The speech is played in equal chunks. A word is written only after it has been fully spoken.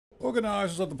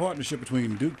Organizers of the partnership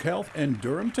between Duke Health and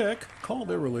Durham Tech call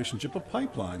their relationship a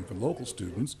pipeline for local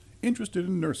students interested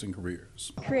in nursing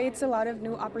careers. It creates a lot of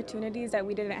new opportunities that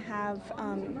we didn't have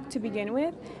to begin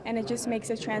with, and it just makes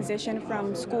a transition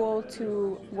from school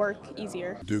to work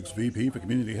easier. Duke's VP for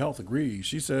Community Health agrees.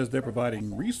 She says they're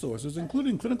providing resources,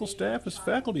 including clinical staff as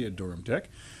faculty at Durham Tech,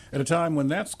 at a time when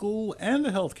that school and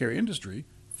the healthcare industry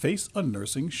face a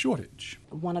nursing shortage.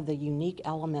 One of the unique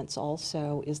elements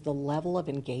also is the level of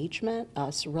engagement,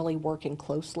 us really working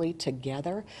closely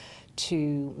together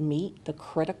to meet the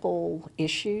critical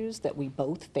issues that we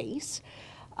both face.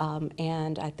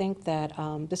 And I think that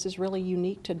this is really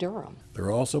unique to Durham.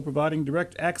 They're also providing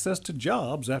direct access to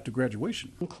jobs after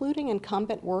graduation, including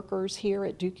incumbent workers here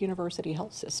at Duke University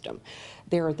Health System.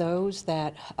 There are those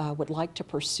that would like to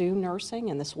pursue nursing,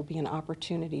 and this will be an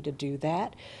opportunity to do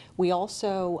that. We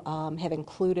also have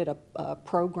included a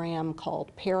program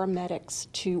called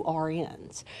Paramedics to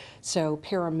RNs. So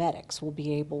paramedics will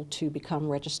be able to become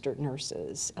registered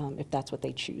nurses if that's what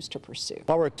they choose to pursue.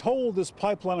 While we're told this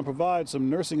pipeline will provide some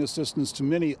nursing assistance to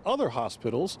many other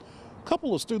hospitals, a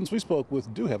couple of students we spoke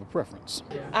with do have a preference.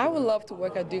 I would love to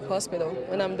work at Duke Hospital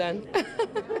when I'm done.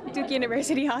 Duke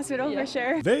University Hospital, for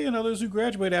sure. They and others who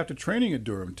graduate after training at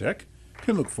Durham Tech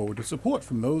can look forward to support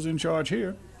from those in charge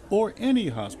here or any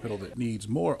hospital that needs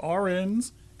more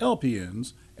RNs,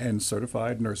 LPNs, and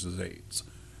certified nurses' aides.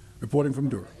 Reporting from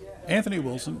Durham, Anthony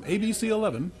Wilson, ABC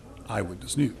 11,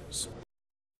 Eyewitness News.